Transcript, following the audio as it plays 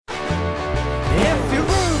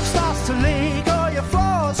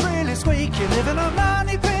live in a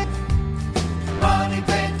money pit. Money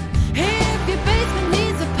pit. If your basement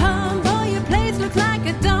needs a pump or your place looks like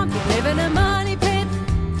a dump, you live in a money pit.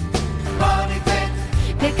 Money pit.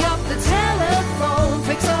 Pick up the telephone,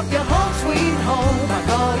 fix up your home sweet home by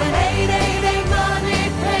calling 888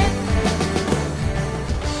 Money Pit.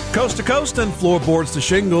 Coast to coast and floorboards to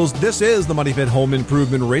shingles, this is the Money Pit Home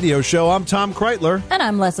Improvement Radio Show. I'm Tom Kreitler. And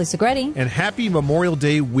I'm Leslie Segretti. And happy Memorial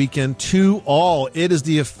Day weekend to all. It is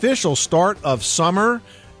the official start of summer,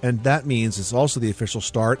 and that means it's also the official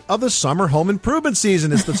start of the summer home improvement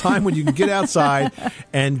season. It's the time when you can get outside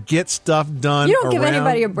and get stuff done. You don't give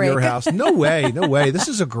anybody a break. Your house. No way, no way. This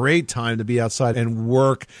is a great time to be outside and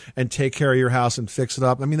work and take care of your house and fix it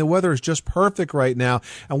up. I mean, the weather is just perfect right now,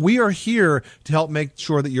 and we are here to help make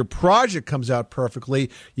sure that your project comes out perfectly.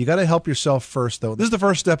 You got to help yourself first, though. This is the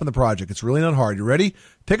first step in the project. It's really not hard. You ready?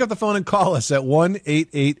 Pick up the phone and call us at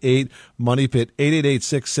 1-888-MONEYPIT,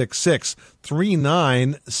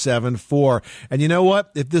 888-666-3974. And you know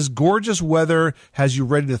what? If this gorgeous weather has you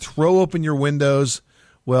ready to throw open your windows,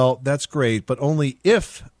 well, that's great, but only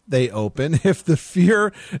if they open. If the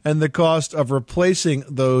fear and the cost of replacing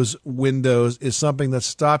those windows is something that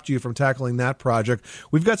stopped you from tackling that project,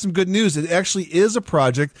 we've got some good news. It actually is a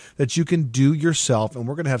project that you can do yourself, and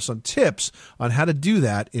we're going to have some tips on how to do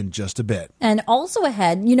that in just a bit. And also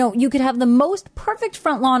ahead, you could have the most perfect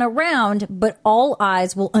front lawn around, but all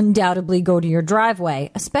eyes will undoubtedly go to your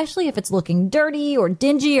driveway, especially if it's looking dirty or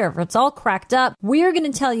dingy or if it's all cracked up. We're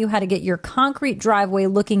going to tell you how to get your concrete driveway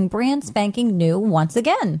looking brand spanking new once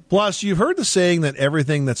again. Plus, you've heard the saying that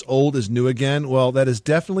everything that's old is new again. Well, that is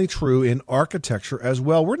definitely true in architecture as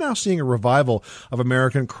well. We're now seeing a revival of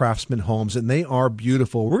American craftsman homes, and they are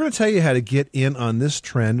beautiful. We're going to tell you how to get in on this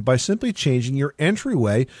trend by simply changing your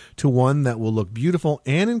entryway to one that will look beautiful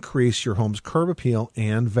and increase your home's curb appeal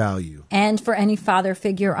and value. And for any father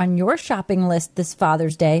figure on your shopping list this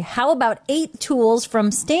Father's Day, how about 8 tools from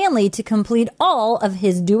Stanley to complete all of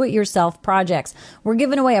his do-it-yourself projects? We're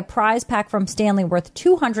giving away a prize pack from Stanley worth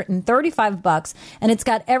 $235, and it's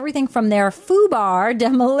got everything from their FooBar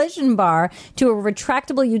demolition bar to a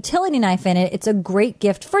retractable utility knife in it. It's a great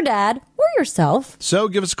gift for Dad or yourself. So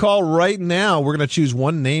give us a call right now. We're going to choose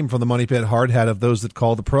one name from the Money Pit hard hat of those that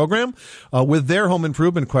call the program with their home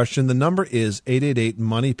improvement question. The number is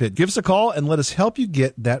 888-MONEY-PIT. Give us a call and let us help you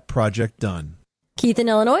get that project done. Keith in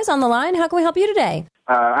Illinois is on the line. How can we help you today?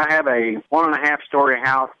 I have a 1.5-story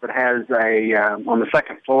house that has on the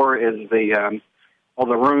second floor is all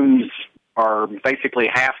the rooms are basically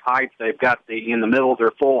half height. They've got in the middle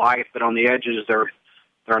they're full height, but on the edges they're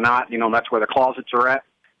not. That's where the closets are at.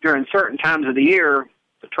 During certain times of the year,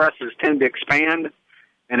 the trusses tend to expand,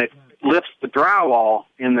 and it lifts the drywall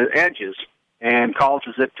in the edges and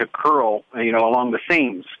causes it to curl, along the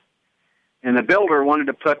seams. And the builder wanted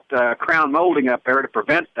to put crown molding up there to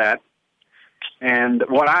prevent that. And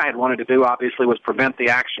what I had wanted to do, obviously, was prevent the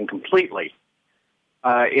action completely.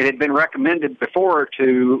 It had been recommended before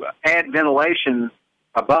to add ventilation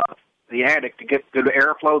above the attic to get good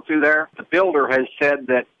airflow through there. The builder has said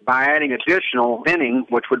that by adding additional venting,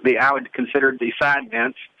 which would be, I would consider the side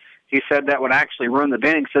vents, he said that would actually ruin the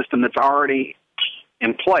venting system that's already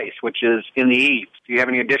in place, which is in the eaves. Do you have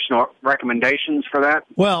any additional recommendations for that?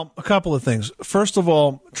 Well, a couple of things. First of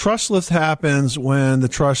all, truss lift happens when the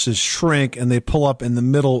trusses shrink and they pull up in the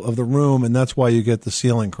middle of the room, and that's why you get the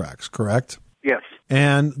ceiling cracks, correct? Yes.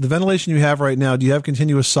 And the ventilation you have right now, do you have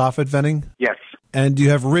continuous soffit venting? Yes. And do you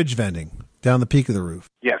have ridge venting down the peak of the roof?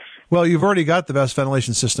 Yes. Well, you've already got the best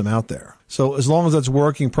ventilation system out there. So as long as that's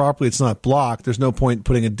working properly, it's not blocked, there's no point in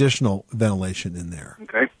putting additional ventilation in there.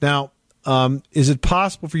 Okay. Now, is it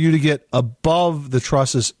possible for you to get above the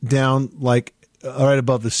trusses down, like right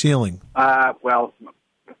above the ceiling? Well,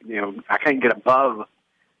 I can't get above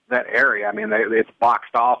that area. I mean, it's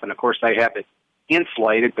boxed off, and of course they have it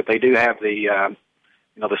insulated, but they do have the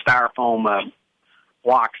the styrofoam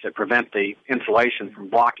blocks that prevent the insulation from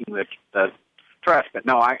blocking the truss. But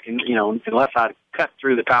no, unless I cut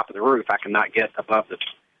through the top of the roof, I cannot get above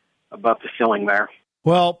the ceiling there.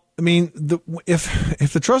 Well, I mean,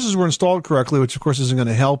 if the trusses were installed correctly, which of course isn't going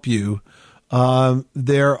to help you,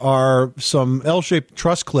 there are some L-shaped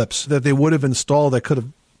truss clips that they would have installed that could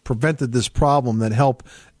have prevented this problem that help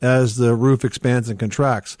as the roof expands and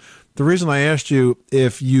contracts. The reason I asked you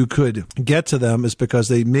if you could get to them is because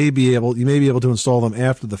you may be able to install them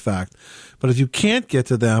after the fact. But if you can't get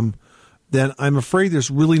to them, then I'm afraid there's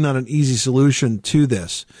really not an easy solution to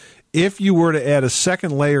this. If you were to add a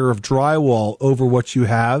second layer of drywall over what you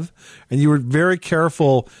have, and you were very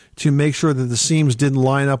careful to make sure that the seams didn't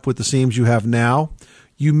line up with the seams you have now,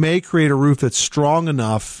 you may create a roof that's strong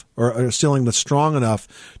enough or a ceiling that's strong enough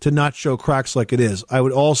to not show cracks like it is. I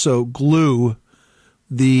would also glue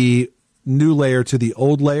the new layer to the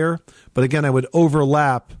old layer, but again, I would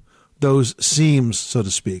overlap those seams, so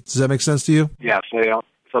to speak. Does that make sense to you? Yeah,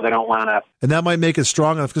 so they don't line up. And that might make it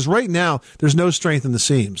strong enough, because right now there's no strength in the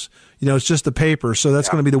seams. It's just the paper, so that's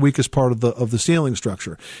going to be the weakest part of the ceiling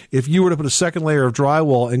structure. If you were to put a second layer of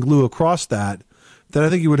drywall and glue across that, then I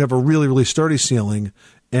think you would have a really, really sturdy ceiling,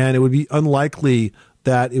 and it would be unlikely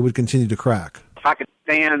that it would continue to crack. If I could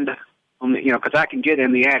stand on because I can get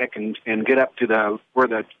in the attic and get up to where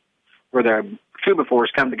the 2x4s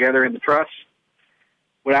come together in the truss.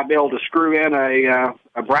 Would I be able to screw in a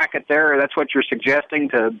bracket there? That's what you're suggesting,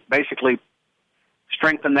 to basically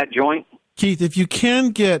strengthen that joint? Keith, if you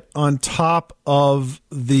can get on top of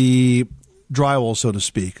the drywall, so to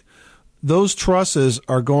speak, those trusses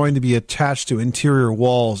are going to be attached to interior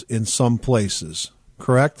walls in some places,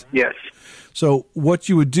 correct? Yes. So what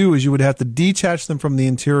you would do is you would have to detach them from the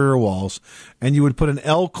interior walls, and you would put an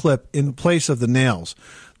L clip in place of the nails.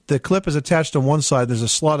 The clip is attached on one side, there's a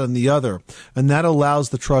slot on the other, and that allows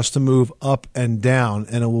the truss to move up and down,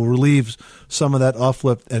 and it will relieve some of that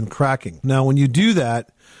uplift and cracking. Now, when you do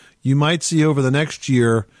that, you might see over the next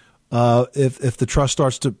year, if the truss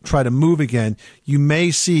starts to try to move again, you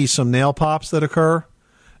may see some nail pops that occur,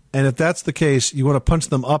 and if that's the case, you want to punch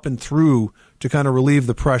them up and through to kind of relieve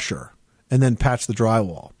the pressure, and then patch the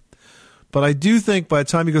drywall. But I do think by the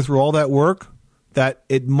time you go through all that work, that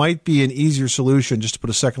it might be an easier solution just to put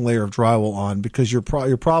a second layer of drywall on, because your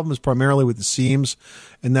problem is primarily with the seams,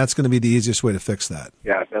 and that's going to be the easiest way to fix that.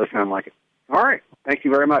 Yeah, it does sound like it. All right. Thank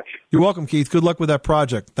you very much. You're welcome, Keith. Good luck with that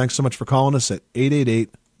project. Thanks so much for calling us at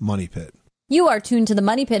 888-MONEY-PIT. You are tuned to the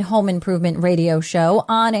Money Pit Home Improvement Radio Show,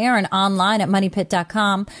 on air and online at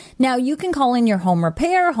moneypit.com. Now, you can call in your home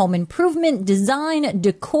repair, home improvement, design,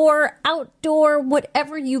 decor, outdoor,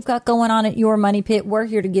 whatever you've got going on at your Money Pit. We're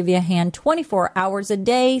here to give you a hand 24 hours a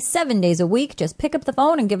day, 7 days a week. Just pick up the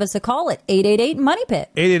phone and give us a call at 888-MONEY-PIT.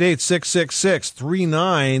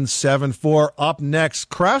 888-666-3974. Up next,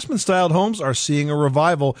 Craftsman-Style homes are seeing a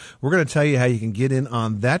revival. We're going to tell you how you can get in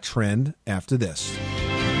on that trend after this.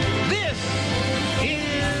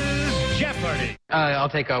 I'll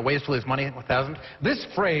take ways to lose money, 1,000. This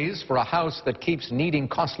phrase for a house that keeps needing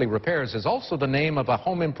costly repairs is also the name of a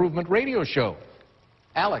home improvement radio show.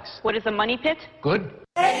 Alex. What is a money pit? Good.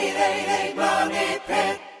 888 Money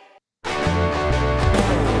Pit.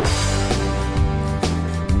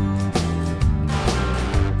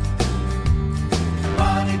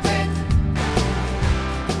 Money Pit.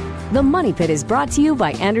 The Money Pit is brought to you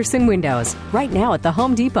by Anderson Windows. Right now at the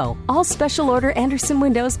Home Depot, all special order Anderson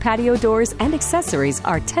Windows patio doors and accessories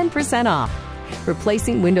are 10% off.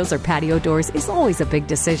 Replacing windows or patio doors is always a big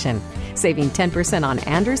decision. Saving 10% on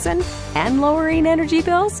Anderson and lowering energy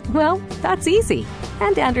bills? Well, that's easy.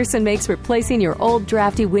 And Anderson makes replacing your old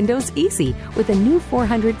drafty windows easy with a new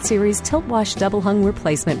 400 series tilt wash double hung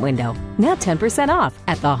replacement window. Now 10% off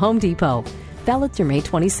at the Home Depot. Valid through May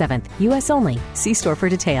 27th. U.S. only. See store for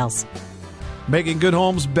details. Making good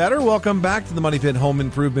homes better. Welcome back to the Money Pit Home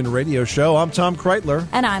Improvement Radio Show. I'm Tom Kreitler.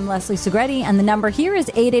 And I'm Leslie Segretti, and the number here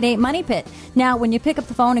is 888-MONEY-PIT. Now, when you pick up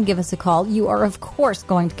the phone and give us a call, you are, of course,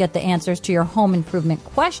 going to get the answers to your home improvement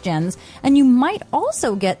questions, and you might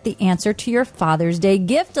also get the answer to your Father's Day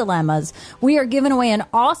gift dilemmas. We are giving away an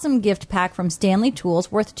awesome gift pack from Stanley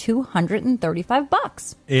Tools worth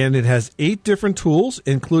 $235. And it has 8 different tools,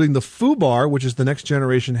 including the FUBAR, which is the next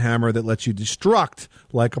generation hammer that lets you destruct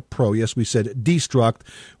like a pro. Yes, we said destruct,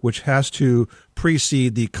 which has to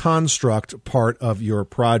precede the construct part of your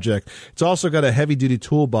project. It's also got a heavy-duty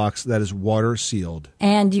toolbox that is water-sealed.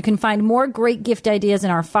 And you can find more great gift ideas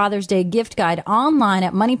in our Father's Day gift guide online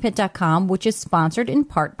at moneypit.com, which is sponsored in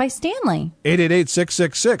part by Stanley.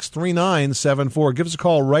 888-666-3974. Give us a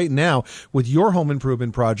call right now with your home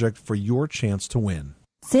improvement project for your chance to win.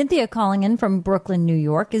 Cynthia, calling in from Brooklyn, New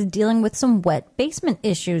York, is dealing with some wet basement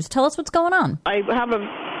issues. Tell us what's going on. I have a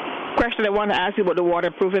question I want to ask you about the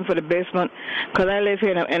waterproofing for the basement, because I live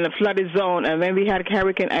here in a flooded zone, and when we had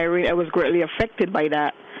Hurricane Irene, I was greatly affected by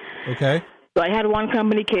that. Okay. So I had one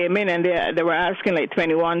company came in, and they were asking like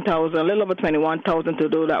 $21,000, a little over $21,000 to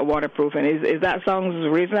do that waterproofing. Is that sounds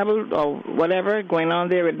reasonable or whatever going on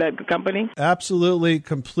there with that company? Absolutely,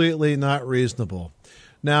 completely not reasonable.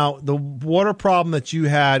 Now, the water problem that you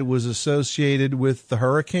had was associated with the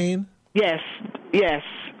hurricane? Yes, yes.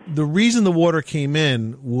 The reason the water came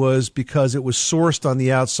in was because it was sourced on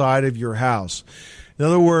the outside of your house. In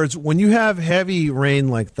other words, when you have heavy rain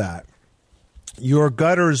like that, your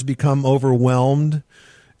gutters become overwhelmed,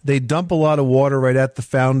 They dump a lot of water right at the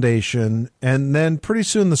foundation, and then pretty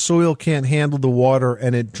soon the soil can't handle the water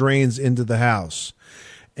and it drains into the house.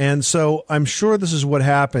 And so I'm sure this is what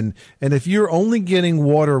happened. And if you're only getting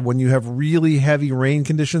water when you have really heavy rain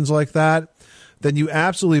conditions like that, then you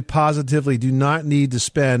absolutely positively do not need to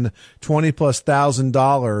spend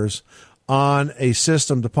 $20,000+ on a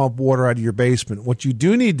system to pump water out of your basement. What you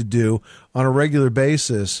do need to do on a regular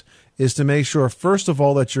basis is to make sure, first of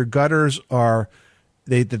all, that your gutters are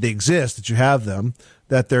that they exist, that you have them,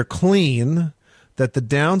 that they're clean, that the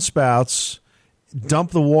downspouts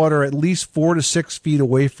dump the water at least 4 to 6 feet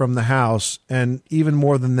away from the house, and even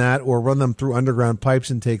more than that, or run them through underground pipes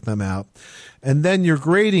and take them out. And then your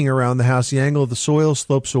grading around the house, the angle of the soil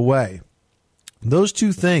slopes away. Those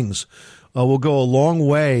two things will go a long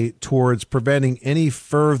way towards preventing any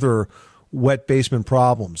further wet basement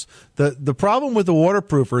problems. The problem with the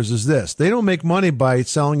waterproofers is this: they don't make money by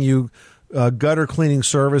selling you gutter cleaning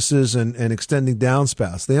services and extending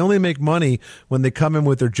downspouts. They only make money when they come in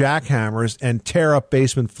with their jackhammers and tear up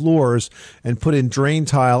basement floors and put in drain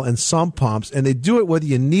tile and sump pumps, and they do it whether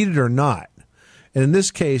you need it or not. And in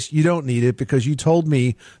this case, you don't need it because you told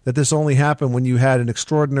me that this only happened when you had an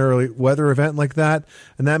extraordinary weather event like that,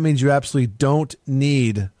 and that means you absolutely don't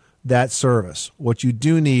need that service. What you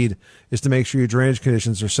do need is to make sure your drainage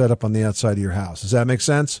conditions are set up on the outside of your house. Does that make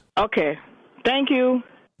sense? Okay. Thank you.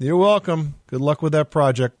 You're welcome. Good luck with that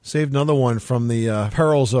project. Saved another one from the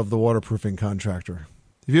perils of the waterproofing contractor.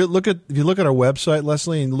 If you look at our website,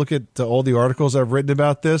 Leslie, and look at all the articles I've written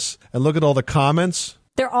about this, and look at all the comments.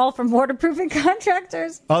 They're all from waterproofing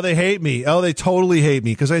contractors. Oh, they hate me. Oh, they totally hate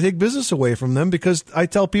me because I take business away from them because I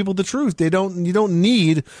tell people the truth. You don't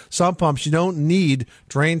need sump pumps. You don't need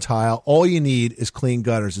drain tile. All you need is clean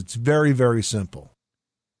gutters. It's very, very simple.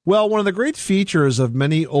 Well, one of the great features of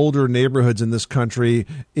many older neighborhoods in this country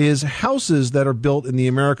is houses that are built in the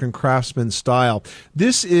American Craftsman style.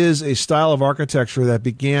 This is a style of architecture that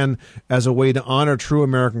began as a way to honor true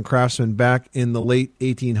American craftsmen back in the late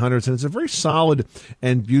 1800s, and it's a very solid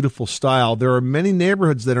and beautiful style. There are many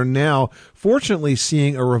neighborhoods that are now, fortunately,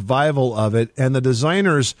 seeing a revival of it, and the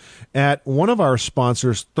designers at one of our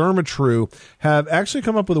sponsors, Therma-Tru, have actually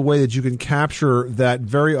come up with a way that you can capture that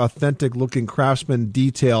very authentic-looking craftsman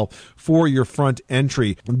detail for your front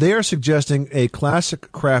entry. They are suggesting a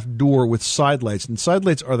classic craft door with side lights, and side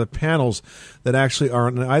lights are the panels that actually are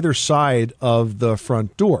on either side of the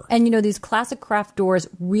front door. And you know, these classic craft doors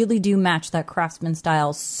really do match that Craftsman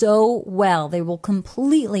style so well. They will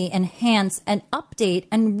completely enhance and update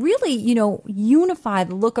and really, unify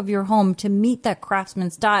the look of your home to meet that Craftsman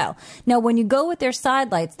style. Now, when you go with their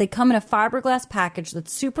side lights, they come in a fiberglass package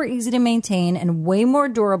that's super easy to maintain and way more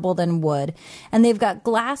durable than wood. And they've got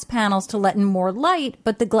glass panels to let in more light,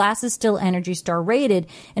 but the glass is still Energy Star rated.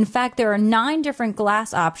 In fact, there are 9 different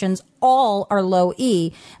glass options. All are low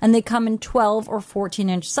E, and they come in 12 or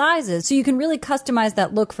 14-inch sizes, so you can really customize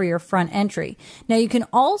that look for your front entry. Now, you can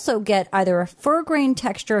also get either a fur grain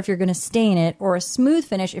texture if you're going to stain it, or a smooth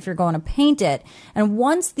finish if you're going to paint it. And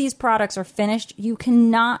once these products are finished, you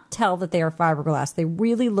cannot tell that they are fiberglass. They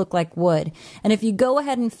really look like wood. And if you go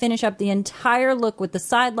ahead and finish up the entire look with the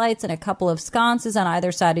side lights and a couple of sconces on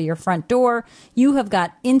either side of your front door, you have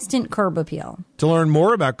got instant curb appeal. To learn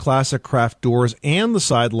more about classic craft doors and the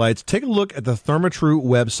side lights, take a look at the Therma-Tru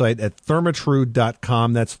website at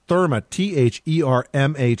thermatru.com. That's Therma,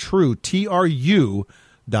 T-H-E-R-M-A, Tru, T-R-U.com.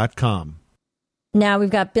 Now we've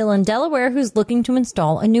got Bill in Delaware who's looking to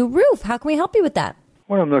install a new roof. How can we help you with that?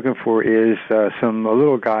 What I'm looking for is a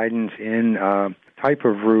little guidance in type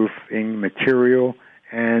of roofing material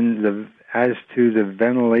and as to the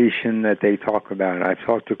ventilation that they talk about. I've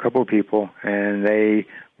talked to a couple of people, and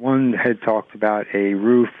one had talked about a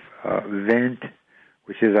roof vent,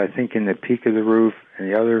 which is, I think, in the peak of the roof, and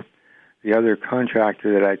the other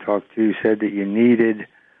contractor that I talked to said that you needed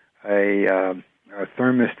a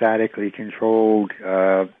thermostatically controlled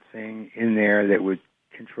thing in there that would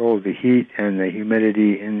control the heat and the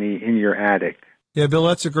humidity in your attic. Yeah, Bill,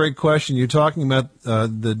 that's a great question. You're talking about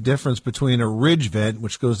the difference between a ridge vent,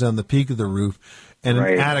 which goes down the peak of the roof, and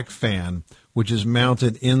an attic fan, which is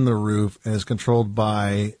mounted in the roof and is controlled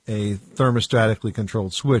by a thermostatically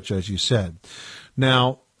controlled switch, as you said.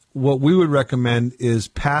 Now, what we would recommend is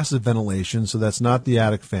passive ventilation, so that's not the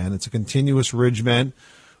attic fan. It's a continuous ridge vent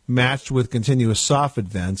matched with continuous soffit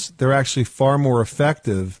vents. They're actually far more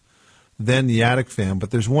effective than the attic fan,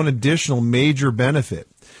 but there's one additional major benefit,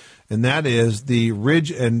 and that is the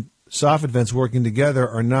ridge and soffit vents working together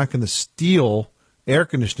are not going to steal air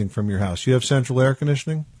conditioning from your house. You have central air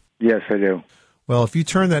conditioning? Yes, I do. Well, if you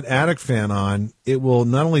turn that attic fan on, it will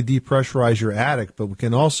not only depressurize your attic, but we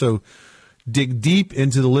can also dig deep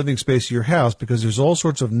into the living space of your house because there's all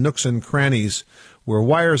sorts of nooks and crannies where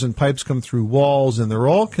wires and pipes come through walls, and they're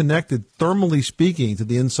all connected, thermally speaking, to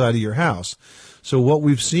the inside of your house. So what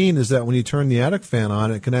we've seen is that when you turn the attic fan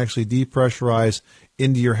on, it can actually depressurize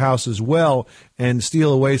into your house as well and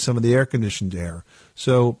steal away some of the air-conditioned air.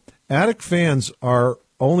 So attic fans are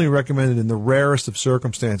only recommended in the rarest of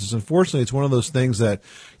circumstances. Unfortunately, it's one of those things that,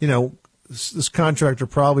 this contractor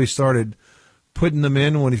probably started putting them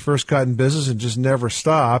in when he first got in business and just never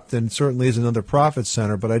stopped, and certainly is another profit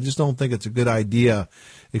center, but I just don't think it's a good idea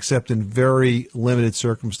except in very limited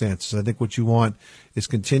circumstances. I think what you want is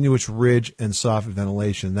continuous ridge and soffit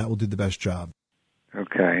ventilation. That will do the best job.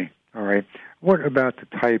 Okay. All right. What about the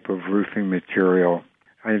type of roofing material?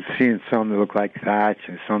 I've seen some that look like thatch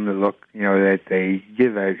and some that look, that they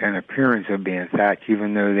give an appearance of being thatch,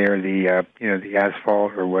 even though they're the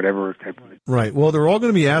asphalt or whatever type of. Right. Well, they're all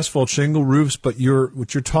going to be asphalt shingle roofs, but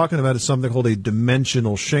what you're talking about is something called a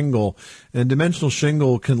dimensional shingle. And dimensional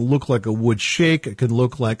shingle can look like a wood shake. It could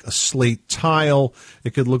look like a slate tile.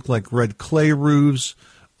 It could look like red clay roofs.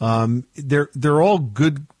 They're all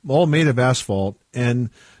good, all made of asphalt,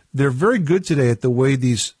 and they're very good today at the way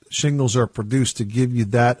these shingles are produced to give you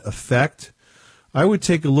that effect. I would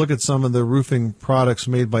take a look at some of the roofing products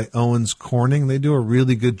made by Owens Corning. They do a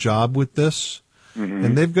really good job with this. Mm-hmm.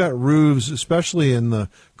 And they've got roofs, especially in the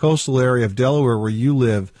coastal area of Delaware where you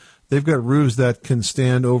live, they've got roofs that can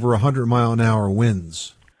stand over 100-mile-an-hour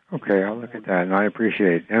winds. Okay, I'll look at that, and I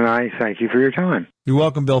appreciate it. And I thank you for your time. You're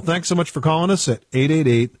welcome, Bill. Thanks so much for calling us at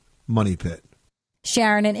 888-MONEY-PIT.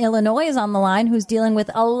 Sharon in Illinois is on the line, who's dealing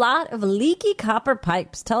with a lot of leaky copper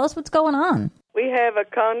pipes. Tell us what's going on. We have a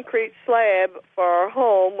concrete slab for our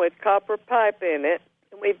home with copper pipe in it.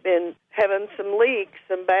 We've been having some leaks,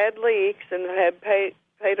 some bad leaks, and have paid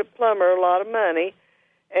a plumber a lot of money.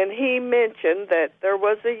 And he mentioned that there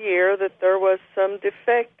was a year that there was some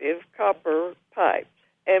defective copper pipes.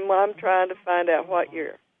 And I'm trying to find out what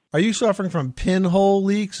year. Are you suffering from pinhole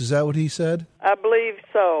leaks? Is that what he said? I believe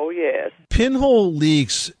so, yes. Pinhole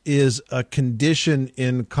leaks is a condition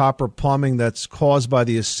in copper plumbing that's caused by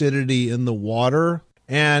the acidity in the water.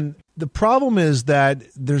 And the problem is that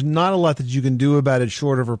there's not a lot that you can do about it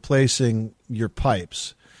short of replacing your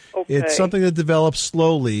pipes. Okay. It's something that develops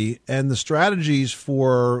slowly, and the strategies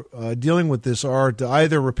for dealing with this are to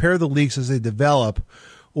either repair the leaks as they develop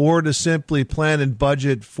or to simply plan and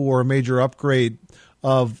budget for a major upgrade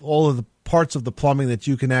of all of the parts of the plumbing that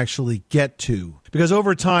you can actually get to. Because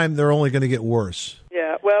over time, they're only going to get worse.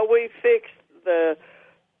 Yeah, well, we fixed the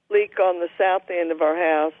leak on the south end of our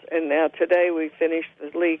house, and now today we finished the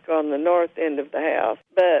leak on the north end of the house.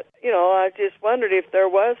 But, I just wondered if there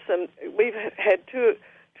was some. We've had two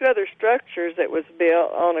other structures that was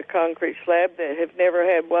built on a concrete slab that have never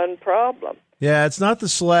had one problem. Yeah, it's not the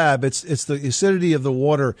slab. It's the acidity of the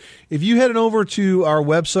water. If you head over to our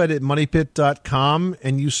website at moneypit.com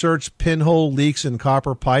and you search pinhole leaks in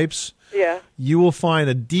copper pipes, you will find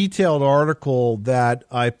a detailed article that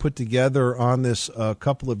I put together on this a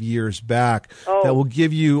couple of years back that will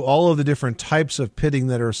give you all of the different types of pitting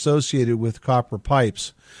that are associated with copper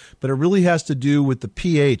pipes. But it really has to do with the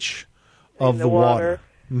pH of the water.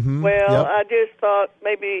 Mm-hmm. Well, I just thought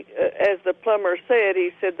maybe, as the plumber said,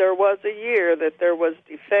 he said there was a year that there was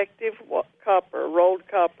defective copper, rolled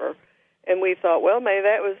copper, and we thought, well, maybe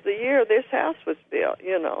that was the year this house was built,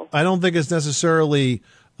 I don't think it's necessarily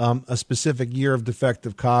a specific year of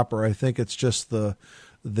defective copper. I think it's just the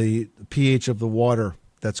pH of the water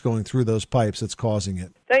that's going through those pipes that's causing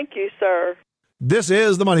it. Thank you, sir. This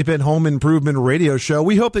is the Money Pit Home Improvement Radio Show.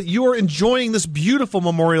 We hope that you are enjoying this beautiful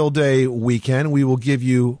Memorial Day weekend. We will give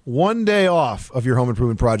you one day off of your home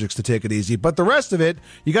improvement projects to take it easy. But the rest of it,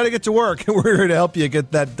 you got to get to work, and we're here to help you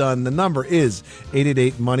get that done. The number is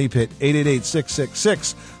 888-MONEY-PIT,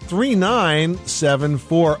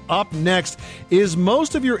 888-666-3974. Up next, is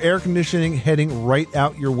most of your air conditioning heading right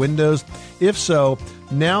out your windows? If so,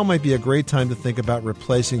 now might be a great time to think about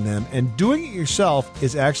replacing them, and doing it yourself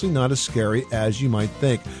is actually not as scary as you might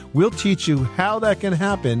think. We'll teach you how that can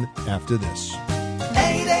happen after this.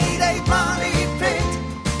 888-MONEY-PIT.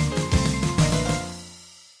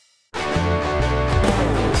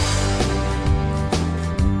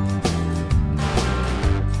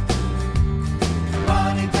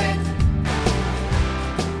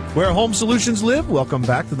 Where home solutions live, welcome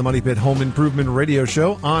back to the Money Pit Home Improvement Radio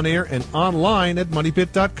Show, on air and online at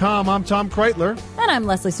moneypit.com. I'm Tom Kreitler. And I'm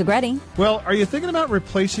Leslie Segretti. Well, are you thinking about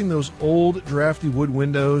replacing those old drafty wood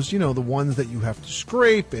windows, the ones that you have to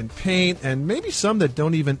scrape and paint, and maybe some that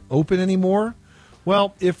don't even open anymore?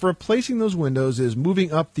 Well, if replacing those windows is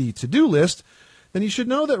moving up the to-do list, then you should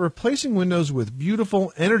know that replacing windows with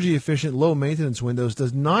beautiful, energy-efficient, low-maintenance windows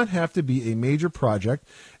does not have to be a major project,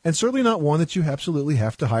 and certainly not one that you absolutely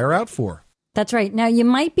have to hire out for. That's right. Now, you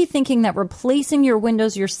might be thinking that replacing your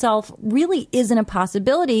windows yourself really isn't a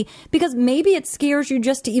possibility because maybe it scares you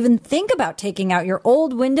just to even think about taking out your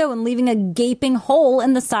old window and leaving a gaping hole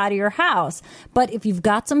in the side of your house. But if you've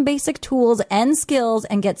got some basic tools and skills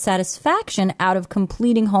and get satisfaction out of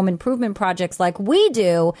completing home improvement projects like we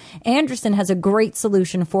do, Andersen has a great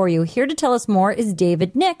solution for you. Here to tell us more is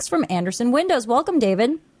David Nix from Andersen Windows. Welcome,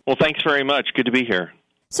 David. Well, thanks very much. Good to be here.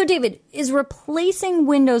 So, David, is replacing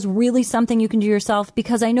windows really something you can do yourself?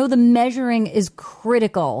 Because I know the measuring is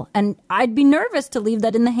critical, and I'd be nervous to leave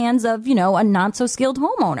that in the hands of, a not-so-skilled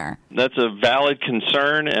homeowner. That's a valid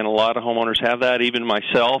concern, and a lot of homeowners have that, even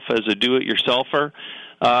myself as a do-it-yourselfer.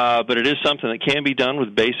 But it is something that can be done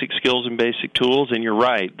with basic skills and basic tools, and you're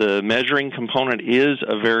right. The measuring component is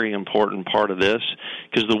a very important part of this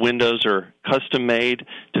because the windows are custom-made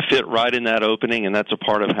to fit right in that opening, and that's a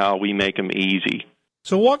part of how we make them easy.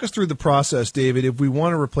 So walk us through the process, David. If we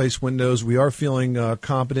want to replace windows, we are feeling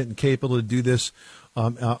competent and capable to do this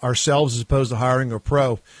ourselves as opposed to hiring a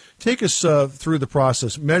pro. Take us through the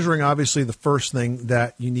process. Measuring, obviously, the first thing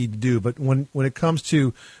that you need to do. But when it comes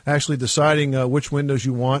to actually deciding which windows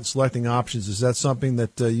you want, selecting options, is that something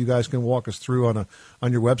that you guys can walk us through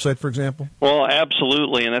on your website, for example? Well,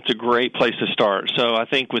 absolutely, and that's a great place to start. So I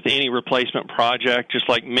think with any replacement project, just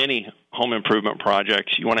like many home improvement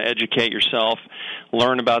projects, you want to educate yourself,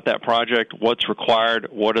 learn about that project, what's required,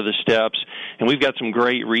 what are the steps. And we've got some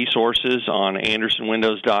great resources on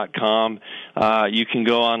AndersonWindows.com. You can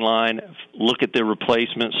go online, look at the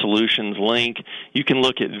replacement solutions link. You can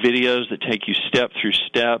look at videos that take you step through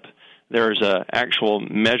step. There's an actual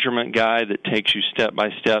measurement guide that takes you step by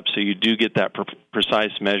step, so you do get that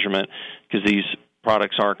precise measurement because these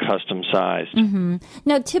products are custom sized. Mm-hmm.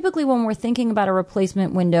 Now, typically when we're thinking about a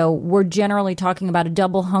replacement window, we're generally talking about a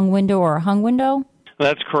double hung window or a hung window?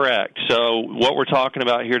 That's correct. So what we're talking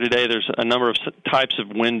about here today, there's a number of types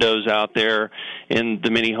of windows out there in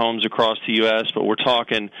the many homes across the U.S., but we're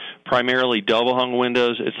talking primarily double-hung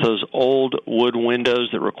windows. It's those old wood windows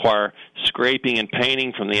that require scraping and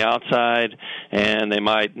painting from the outside, and they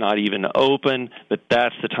might not even open, but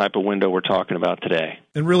that's the type of window we're talking about today.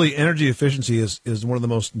 And really, energy efficiency is one of the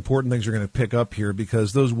most important things you're going to pick up here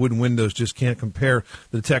because those wooden windows just can't compare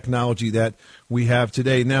the technology that we have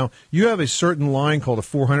today. Now, you have a certain line called a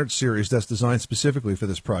 400 series that's designed specifically for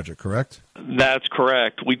this project, correct? That's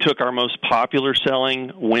correct. We took our most popular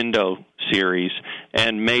selling window series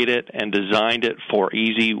and made it and designed it for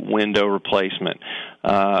easy window replacement.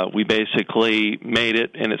 We basically made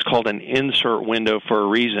it, and it's called an insert window for a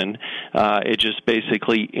reason. It just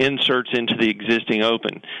basically inserts into the existing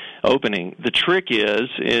opening. The trick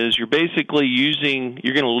is you're basically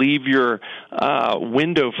you're going to leave your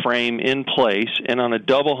window frame in place, and on a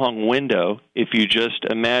double hung window, if you just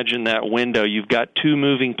imagine that window, you've got two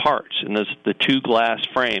moving parts, and those the two glass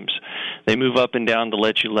frames. They move up and down to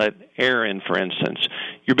let you let air in, for instance.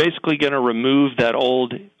 You're basically going to remove that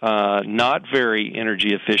old, not very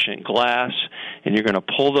energy efficient glass, and you're going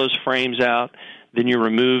to pull those frames out. Then you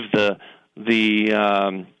remove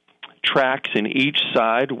the tracks in each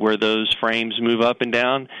side where those frames move up and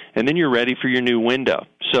down, and then you're ready for your new window.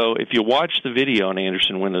 So if you watch the video on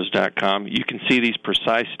AndersonWindows.com, you can see these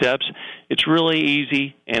precise steps. It's really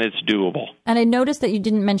easy, and it's doable. And I noticed that you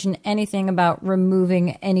didn't mention anything about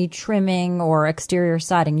removing any trimming or exterior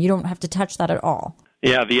siding. You don't have to touch that at all.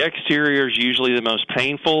 Yeah, the exterior is usually the most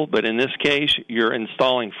painful, but in this case, you're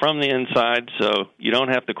installing from the inside, so you don't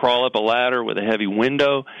have to crawl up a ladder with a heavy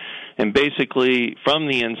window. And basically, from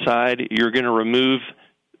the inside, you're going to remove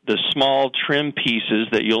the small trim pieces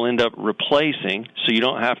that you'll end up replacing, so you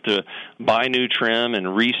don't have to buy new trim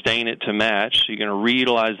and restain it to match. So you're going to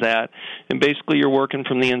reutilize that, and basically you're working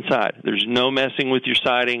from the inside. There's no messing with your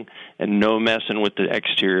siding and no messing with the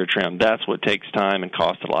exterior trim. That's what takes time and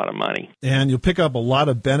costs a lot of money. And you'll pick up a lot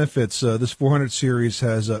of benefits. This 400 series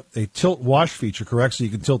has a tilt wash feature, correct? So you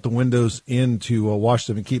can tilt the windows in to wash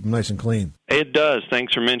them and keep them nice and clean. It does.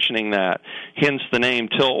 Thanks for mentioning that. Hence the name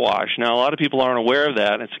Tilt Wash. Now, a lot of people aren't aware of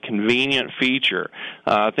that. It's a convenient feature.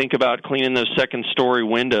 Think about cleaning those second-story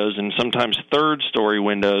windows and sometimes third-story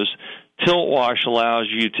windows. Tilt Wash allows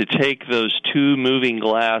you to take those two moving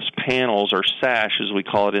glass panels, or sash as we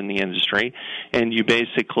call it in the industry, and you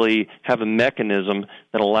basically have a mechanism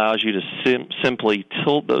that allows you to simply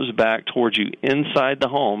tilt those back towards you inside the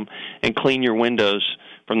home and clean your windows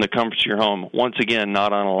from the comforts of your home. Once again,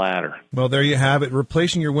 not on a ladder. Well, there you have it.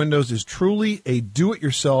 Replacing your windows is truly a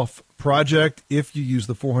do-it-yourself project if you use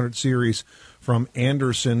the 400 series from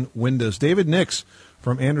Andersen Windows. David Nix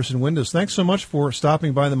from Andersen Windows, thanks so much for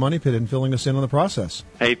stopping by the Money Pit and filling us in on the process.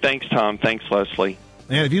 Hey, thanks, Tom. Thanks, Leslie.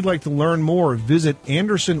 And if you'd like to learn more, visit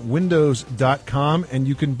AndersonWindows.com, and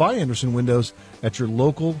you can buy Andersen Windows at your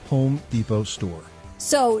local Home Depot store.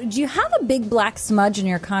 So, do you have a big black smudge in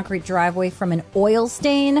your concrete driveway from an oil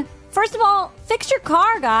stain? First of all, fix your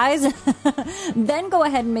car, guys. Then go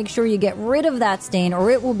ahead and make sure you get rid of that stain or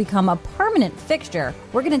it will become a permanent fixture.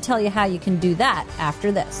 We're going to tell you how you can do that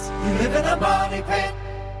after this. You live in a money pit.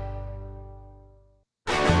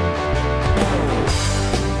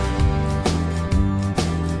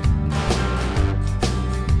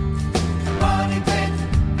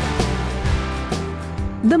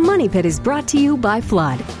 The Money Pit is brought to you by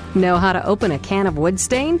Flood. Know how to open a can of wood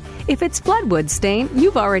stain? If it's Flood wood stain,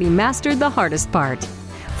 you've already mastered the hardest part.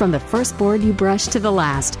 From the first board you brush to the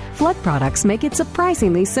last, Flood products make it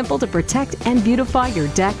surprisingly simple to protect and beautify your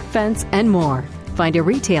deck, fence, and more. Find a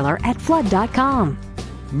retailer at flood.com.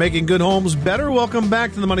 Making good homes better. Welcome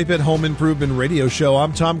back to the Money Pit Home Improvement Radio Show.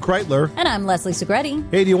 I'm Tom Kreitler. And I'm Leslie Segretti.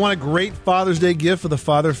 Hey, do you want a great Father's Day gift for the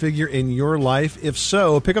father figure in your life? If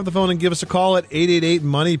so, pick up the phone and give us a call at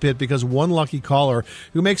 888-MONEY-PIT, because one lucky caller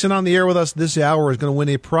who makes it on the air with us this hour is going to win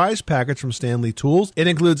a prize package from Stanley Tools. It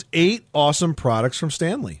includes 8 awesome products from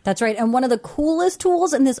Stanley. That's right. And one of the coolest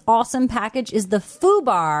tools in this awesome package is the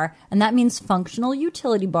FUBAR, and that means Functional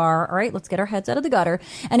Utility Bar. All right, let's get our heads out of the gutter.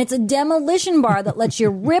 And it's a demolition bar that lets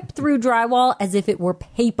you rip through drywall as if it were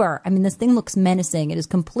paper. I mean, this thing looks menacing. It is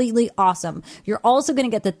completely awesome. You're also going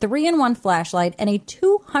to get the 3-in-1 flashlight and a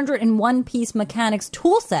 201-piece mechanics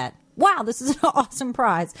tool set. Wow, this is an awesome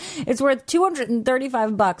prize. It's worth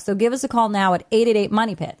 $235, so give us a call now at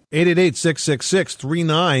 888-MONEY-PIT.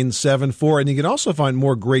 888-666-3974. And you can also find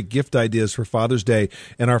more great gift ideas for Father's Day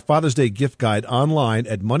and our Father's Day gift guide online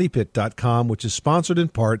at moneypit.com, which is sponsored in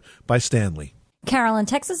part by Stanley. Carol in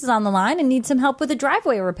Texas is on the line and needs some help with a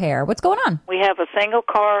driveway repair. What's going on? We have a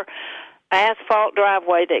single-car asphalt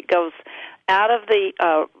driveway that goes out of the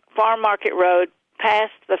farm market road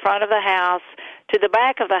past the front of the house to the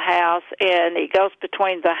back of the house, and it goes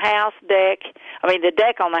between the the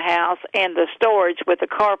deck on the house and the storage with the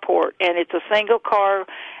carport. And it's a single-car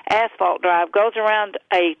asphalt drive, goes around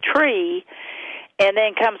a tree, and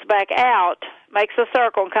then comes back out, makes a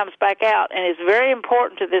circle and comes back out, and it's very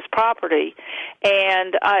important to this property,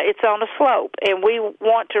 and it's on a slope, and we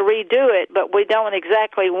want to redo it, but we don't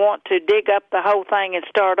exactly want to dig up the whole thing and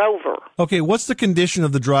start over. Okay, what's the condition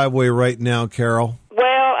of the driveway right now, Carol? Well,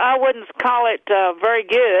 I wouldn't call it very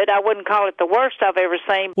good. I wouldn't call it the worst I've ever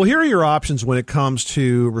seen. Well, here are your options when it comes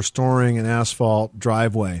to restoring an asphalt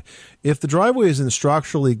driveway. If the driveway is in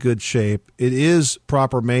structurally good shape, it is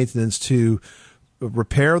proper maintenance to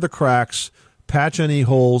repair the cracks, patch any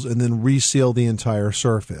holes, and then reseal the entire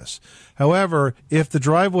surface. However, if the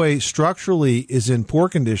driveway structurally is in poor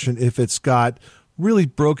condition, if it's got really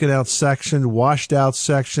broken out sections, washed out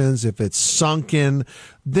sections, if it's sunken,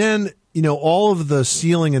 then all of the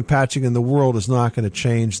sealing and patching in the world is not going to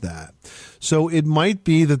change that. So it might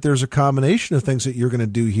be that there's a combination of things that you're going to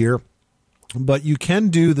do here, but you can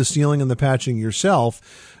do the sealing and the patching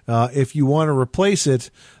yourself. If you want to replace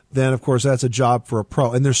it, then, of course, that's a job for a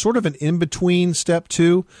pro. And there's sort of an in-between step,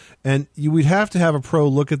 too, and we'd have to have a pro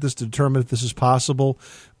look at this to determine if this is possible.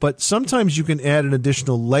 But sometimes you can add an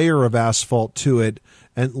additional layer of asphalt to it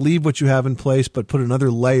and leave what you have in place, but put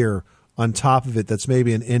another layer on top of it that's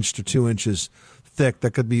maybe 1 inch to 2 inches thick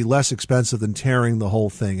that could be less expensive than tearing the whole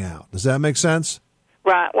thing out. Does that make sense?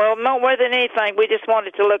 Right. Well, more than anything, we just want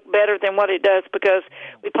it to look better than what it does, because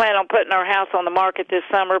we plan on putting our house on the market this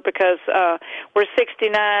summer, because we're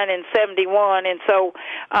 69 and 71, and so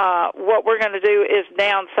what we're going to do is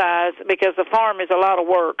downsize, because the farm is a lot of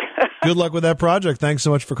work. Good luck with that project. Thanks so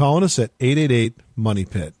much for calling us at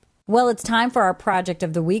 888-MONEY-PIT. Well, it's time for our project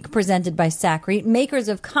of the week, presented by Sacrete, makers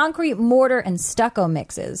of concrete, mortar, and stucco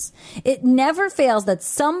mixes. It never fails that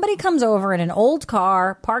somebody comes over in an old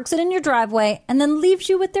car, parks it in your driveway, and then leaves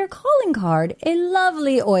you with their calling card, a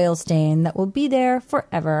lovely oil stain that will be there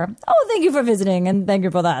forever. Oh, thank you for visiting, and thank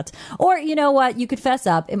you for that. Or, you know what, you could fess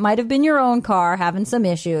up. It might have been your own car having some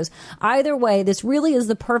issues. Either way, this really is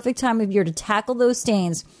the perfect time of year to tackle those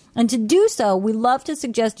stains. And to do so, we love to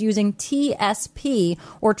suggest using TSP,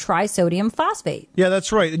 or Tri disodium phosphate. Yeah,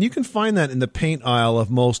 that's right. And you can find that in the paint aisle of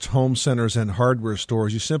most home centers and hardware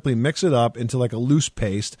stores. You simply mix it up into like a loose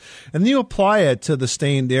paste, and then you apply it to the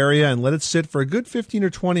stained area and let it sit for a good 15 or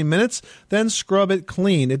 20 minutes, then scrub it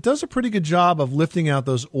clean. It does a pretty good job of lifting out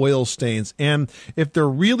those oil stains. And if they're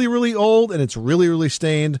really, really old and it's really, really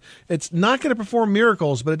stained, it's not going to perform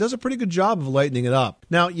miracles, but it does a pretty good job of lightening it up.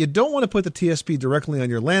 Now, you don't want to put the TSP directly on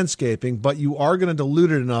your landscaping, but you are going to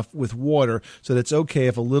dilute it enough with water so that it's okay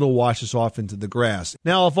if a little washes off into the grass.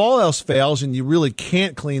 Now, if all else fails and you really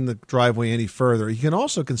can't clean the driveway any further, you can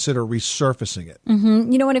also consider resurfacing it.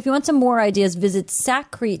 Mm-hmm. You know what? If you want some more ideas, visit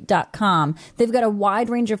Sackcrete.com. They've got a wide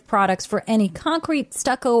range of products for any concrete,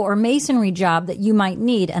 stucco, or masonry job that you might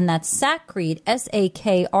need, and that's Sackcrete,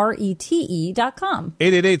 SAKRETE.com.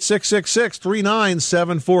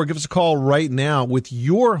 888-666-3974. Give us a call right now with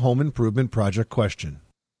your home improvement project question.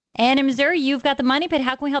 And in Missouri, you've got the Money Pit.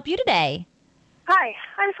 How can we help you today? Hi.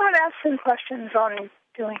 I just wanted to ask some questions on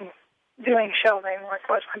doing shelving. Like,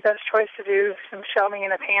 what's my best choice to do some shelving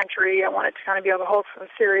in a pantry? I want it to kind of be able to hold some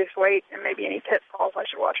serious weight, and maybe any pitfalls I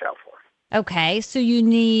should watch out for. Okay, so you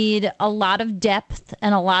need a lot of depth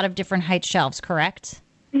and a lot of different height shelves, correct?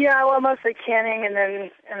 Yeah, well, mostly canning, and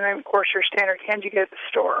then of course your standard cans you get at the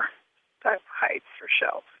store type heights for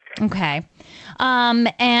shelves. Okay.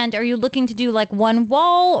 And are you looking to do like one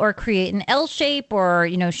wall or create an L shape or,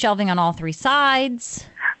 shelving on all three sides?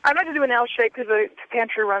 I'd like to do an L shape because the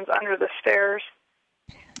pantry runs under the stairs.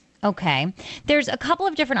 Okay. There's a couple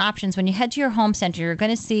of different options. When you head to your home center, you're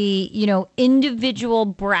going to see, individual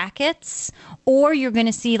brackets, or you're going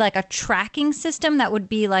to see like a tracking system that would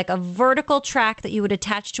be like a vertical track that you would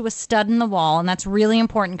attach to a stud in the wall. And that's really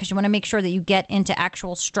important because you want to make sure that you get into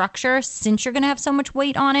actual structure since you're going to have so much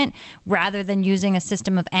weight on it rather than using a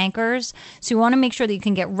system of anchors. So you want to make sure that you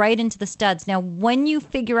can get right into the studs. Now, when you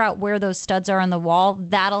figure out where those studs are on the wall,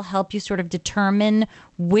 that'll help you sort of determine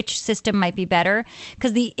which system might be better,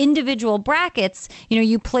 because the individual brackets,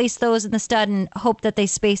 you place those in the stud and hope that they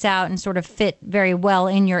space out and sort of fit very well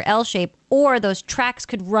in your L shape, or those tracks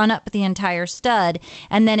could run up the entire stud,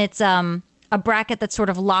 and then it's a bracket that sort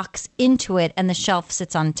of locks into it and the shelf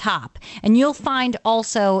sits on top. And you'll find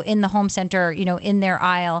also in the home center, in their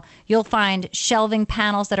aisle, you'll find shelving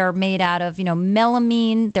panels that are made out of,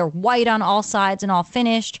 melamine. They're white on all sides and all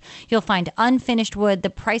finished. You'll find unfinished wood. The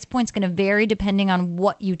price point's going to vary depending on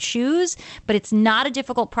what you choose, but it's not a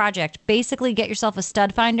difficult project. Basically, get yourself a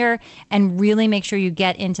stud finder and really make sure you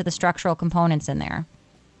get into the structural components in there.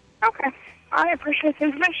 Okay. I appreciate the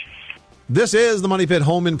information. This is the Money Pit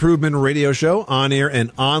Home Improvement Radio Show, on air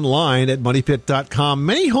and online at MoneyPit.com.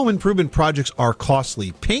 Many home improvement projects are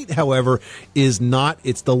costly. Paint, however, is not.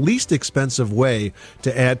 It's the least expensive way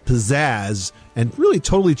to add pizzazz and really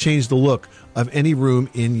totally change the look of any room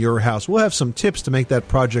in your house. We'll have some tips to make that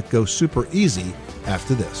project go super easy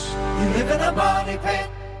after this. You live in a Money Pit.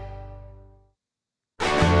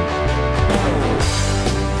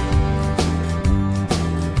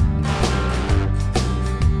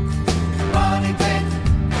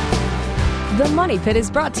 The Money Pit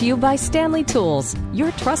is brought to you by Stanley Tools,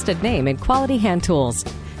 your trusted name in quality hand tools.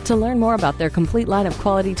 To learn more about their complete line of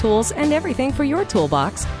quality tools and everything for your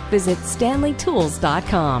toolbox, visit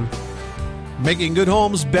StanleyTools.com. Making good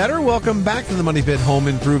homes better. Welcome back to the Money Pit Home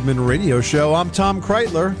Improvement Radio Show. I'm Tom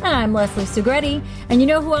Kreitler. And I'm Leslie Segretti. And you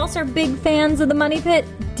know who else are big fans of the Money Pit?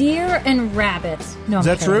 Deer and rabbits. No, is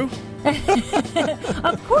that true?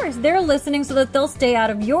 Of course, they're listening so that they'll stay out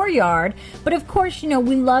of your yard. But of course,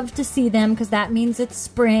 we love to see them because that means it's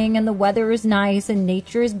spring and the weather is nice and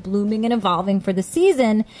nature is blooming and evolving for the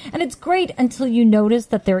season. And it's great until you notice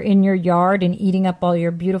that they're in your yard and eating up all your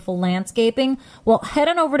beautiful landscaping. Well, head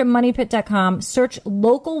on over to moneypit.com, search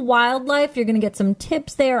local wildlife. You're going to get some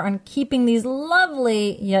tips there on keeping these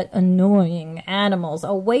lovely yet annoying animals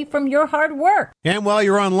away from your hard work. And while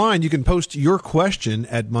you're online, you can post your question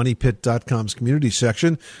at moneypit.com's community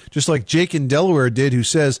section, just like Jake in Delaware did, who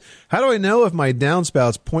says, how do I know if my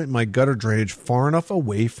downspouts point my gutter drainage far enough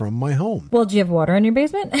away from my home? Well, do you have water in your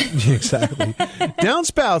basement? Exactly.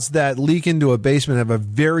 Downspouts that leak into a basement have a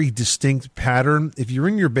very distinct pattern. If you're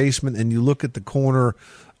in your basement and you look at the corner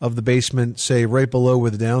of the basement, say right below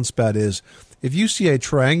where the downspout is, if you see a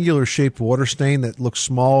triangular shaped water stain that looks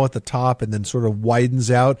small at the top and then sort of widens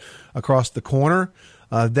out across the corner,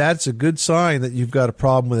 that's a good sign that you've got a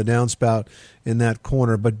problem with a downspout in that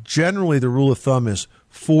corner. But generally, the rule of thumb is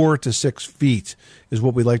 4 to 6 feet is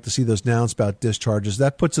what we like to see those downspout discharges.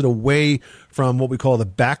 That puts it away from what we call the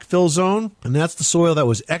backfill zone, and that's the soil that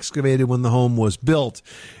was excavated when the home was built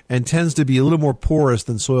and tends to be a little more porous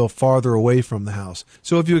than soil farther away from the house.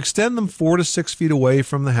 So if you extend them 4 to 6 feet away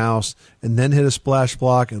from the house and then hit a splash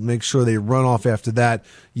block and make sure they run off after that,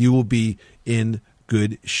 you will be in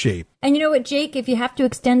good shape. And you know what, Jake, if you have to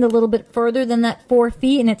extend a little bit further than that 4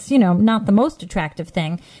 feet, and it's, not the most attractive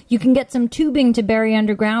thing, you can get some tubing to bury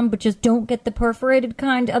underground, but just don't get the perforated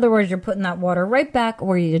kind. Otherwise, you're putting that water right back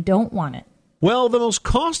where you don't want it. Well, the most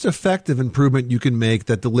cost-effective improvement you can make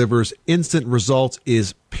that delivers instant results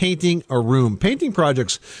is painting a room. Painting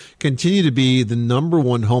projects continue to be the number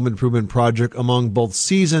one home improvement project among both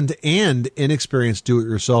seasoned and inexperienced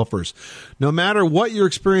do-it-yourselfers. No matter what your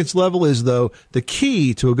experience level is, though, the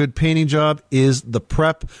key to a good painting job is the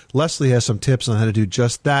prep. Leslie has some tips on how to do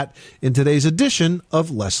just that in today's edition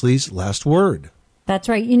of Leslie's Last Word. That's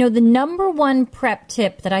right. The number one prep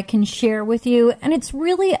tip that I can share with you, and it's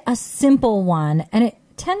really a simple one, and it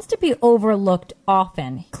tends to be overlooked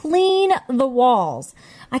often. Clean the walls.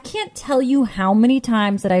 I can't tell you how many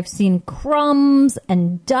times that I've seen crumbs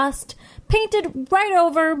and dust painted right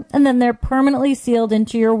over, and then they're permanently sealed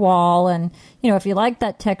into your wall. And, if you like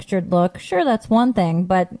that textured look, sure, that's one thing,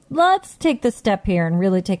 but let's take the step here and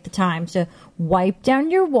really take the time to wipe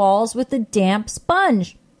down your walls with a damp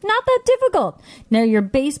sponge. Not that difficult. Now, your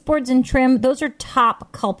baseboards and trim, those are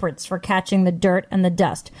top culprits for catching the dirt and the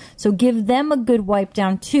dust. So give them a good wipe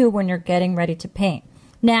down, too, when you're getting ready to paint.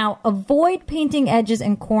 Now, avoid painting edges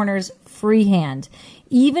and corners freehand.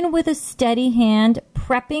 Even with a steady hand,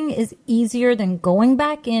 prepping is easier than going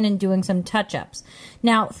back in and doing some touch-ups.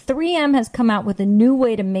 Now, 3M has come out with a new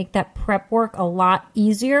way to make that prep work a lot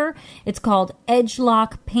easier. It's called Edge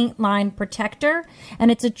Lock Paint Line Protector,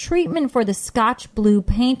 and it's a treatment for the Scotch Blue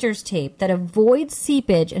painter's tape that avoids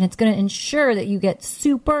seepage, and it's going to ensure that you get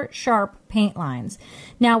super sharp paint lines.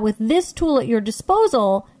 Now, with this tool at your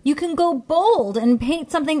disposal, you can go bold and paint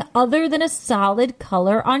something other than a solid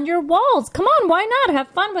color on your walls. Come on, why not? Have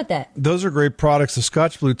fun with it. Those are great products. The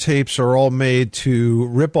Scotch Blue tapes are all made to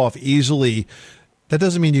rip off easily. That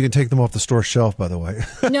doesn't mean you can take them off the store shelf, by the way.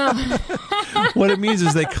 No. What it means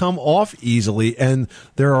is they come off easily, and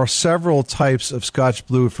there are several types of Scotch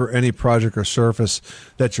Blue for any project or surface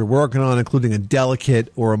that you're working on, including a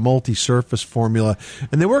delicate or a multi-surface formula.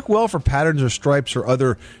 And they work well for patterns or stripes or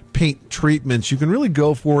other paint treatments. You can really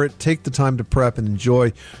go for it, take the time to prep, and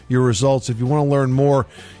enjoy your results. If you want to learn more,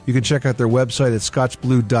 you can check out their website at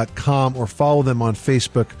scotchblue.com or follow them on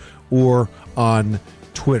Facebook or on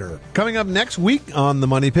Twitter. Coming up next week on The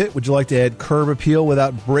Money Pit, would you like to add curb appeal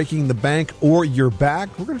without breaking the bank or your back?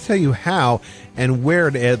 We're going to tell you how and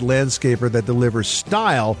where to add landscaper that delivers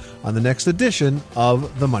style on the next edition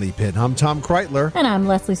of The Money Pit. I'm Tom Kreitler. And I'm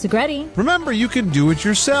Leslie Segretti. Remember, you can do it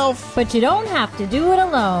yourself, but you don't have to do it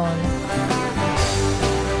alone.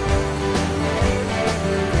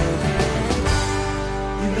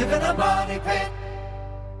 You live in a money pit.